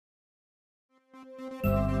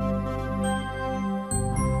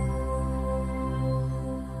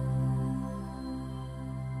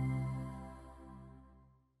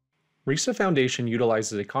RISAFoundation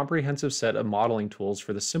utilizes a comprehensive set of modeling tools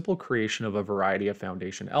for the simple creation of a variety of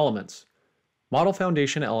foundation elements. Model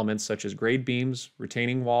foundation elements such as grade beams,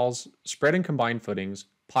 retaining walls, spread and combined footings,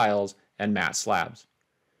 piles, and mat slabs.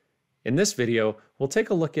 In this video, we'll take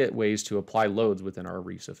a look at ways to apply loads within our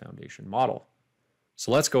RISAFoundation model.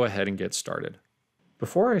 So let's go ahead and get started.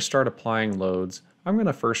 Before I start applying loads, I'm going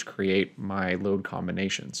to first create my load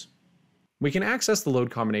combinations. We can access the load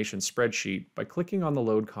combinations spreadsheet by clicking on the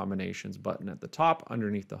load combinations button at the top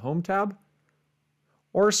underneath the home tab,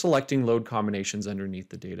 or selecting load combinations underneath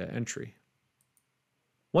the data entry.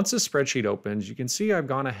 Once the spreadsheet opens, you can see I've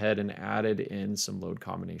gone ahead and added in some load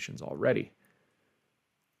combinations already.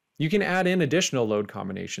 You can add in additional load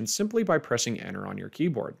combinations simply by pressing enter on your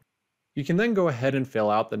keyboard. You can then go ahead and fill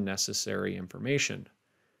out the necessary information.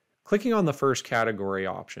 Clicking on the first category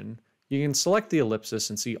option, you can select the ellipsis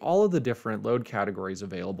and see all of the different load categories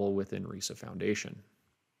available within RISAFoundation.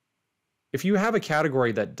 If you have a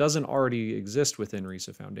category that doesn't already exist within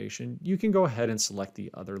RISAFoundation, you can go ahead and select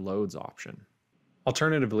the other loads option.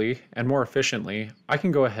 Alternatively, and more efficiently, I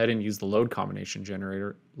can go ahead and use the load combination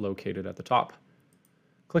generator located at the top.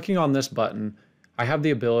 Clicking on this button, I have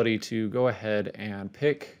the ability to go ahead and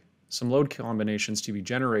pick some load combinations to be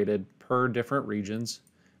generated per different regions,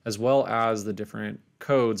 as well as the different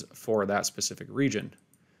codes for that specific region.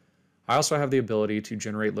 I also have the ability to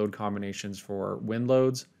generate load combinations for wind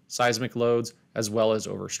loads, seismic loads, as well as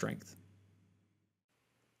overstrength.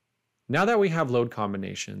 Now that we have load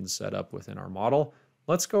combinations set up within our model,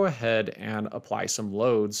 let's go ahead and apply some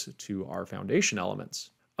loads to our foundation elements.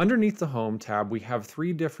 Underneath the Home tab, we have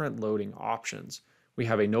three different loading options. We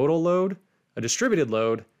have a nodal load, a distributed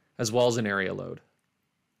load, as well as an area load.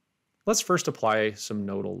 Let's first apply some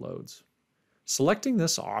nodal loads. Selecting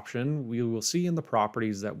this option, we will see in the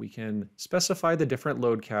properties that we can specify the different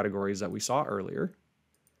load categories that we saw earlier,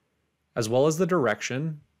 as well as the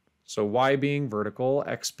direction, so Y being vertical,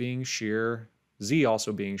 X being shear, Z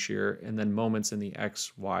also being shear, and then moments in the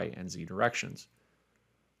X, Y, and Z directions.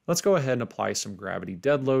 Let's go ahead and apply some gravity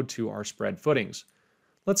dead load to our spread footings.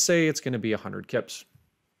 Let's say it's going to be 100 kips.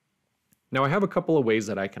 Now I have a couple of ways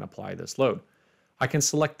that I can apply this load. I can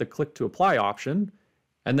select the click to apply option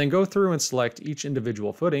and then go through and select each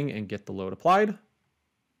individual footing and get the load applied.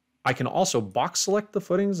 I can also box select the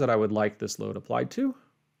footings that I would like this load applied to,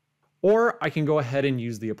 or I can go ahead and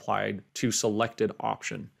use the applied to selected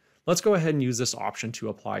option. Let's go ahead and use this option to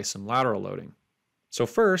apply some lateral loading. So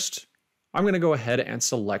first, I'm going to go ahead and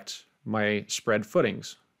select my spread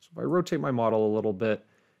footings. So if I rotate my model a little bit,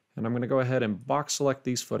 and I'm going to go ahead and box select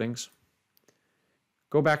these footings,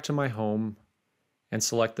 go back to my home, and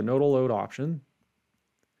select the nodal load option.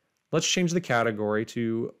 Let's change the category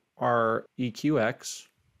to our EQX.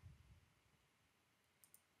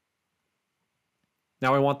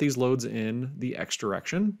 Now I want these loads in the X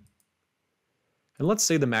direction. And let's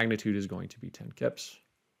say the magnitude is going to be 10 kips.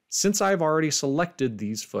 Since I've already selected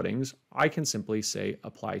these footings, I can simply say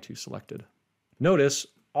apply to selected. Notice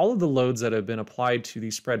all of the loads that have been applied to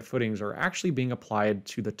these spread footings are actually being applied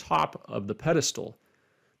to the top of the pedestal.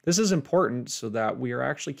 This is important so that we are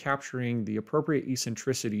actually capturing the appropriate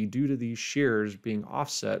eccentricity due to these shears being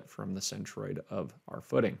offset from the centroid of our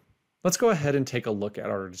footing. Let's go ahead and take a look at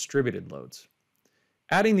our distributed loads.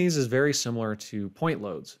 Adding these is very similar to point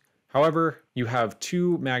loads. However, you have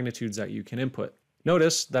two magnitudes that you can input.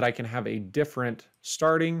 Notice that I can have a different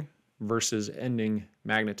starting versus ending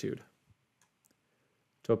magnitude.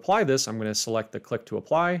 To apply this, I'm going to select the click to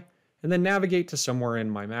apply and then navigate to somewhere in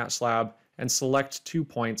my mat slab and select 2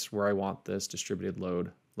 points where I want this distributed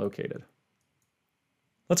load located.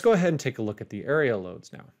 Let's go ahead and take a look at the area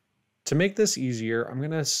loads now. To make this easier, I'm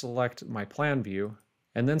going to select my plan view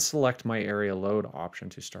and then select my area load option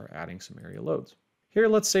to start adding some area loads. Here,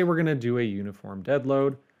 let's say we're going to do a uniform dead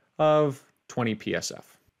load of 20 PSF.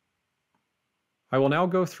 I will now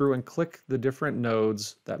go through and click the different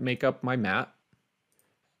nodes that make up my mat.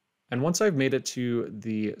 And once I've made it to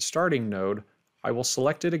the starting node, I will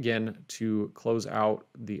select it again to close out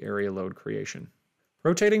the area load creation.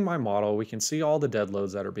 Rotating my model, we can see all the dead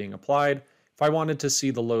loads that are being applied. If I wanted to see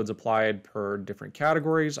the loads applied per different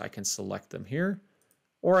categories, I can select them here,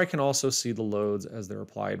 or I can also see the loads as they're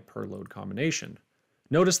applied per load combination.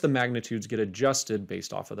 Notice the magnitudes get adjusted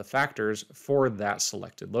based off of the factors for that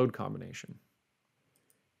selected load combination.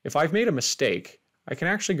 If I've made a mistake, I can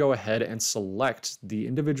actually go ahead and select the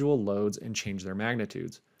individual loads and change their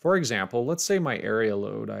magnitudes. For example, let's say my area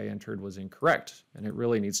load I entered was incorrect, and it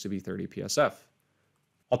really needs to be 30 PSF.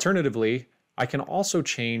 Alternatively, I can also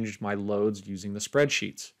change my loads using the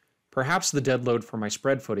spreadsheets. Perhaps the dead load for my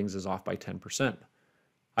spread footings is off by 10%.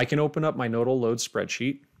 I can open up my nodal load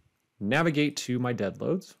spreadsheet, navigate to my dead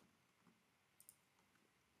loads,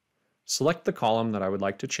 select the column that I would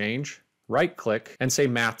like to change, right-click, and say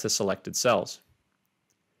Math to selected cells.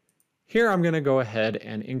 Here I'm going to go ahead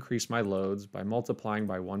and increase my loads by multiplying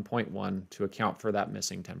by 1.1 to account for that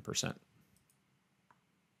missing 10%.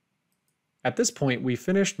 At this point, we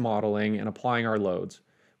finished modeling and applying our loads.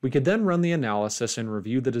 We could then run the analysis and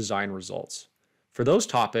review the design results. For those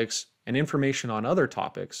topics and information on other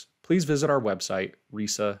topics, please visit our website,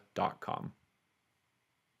 RISA.com.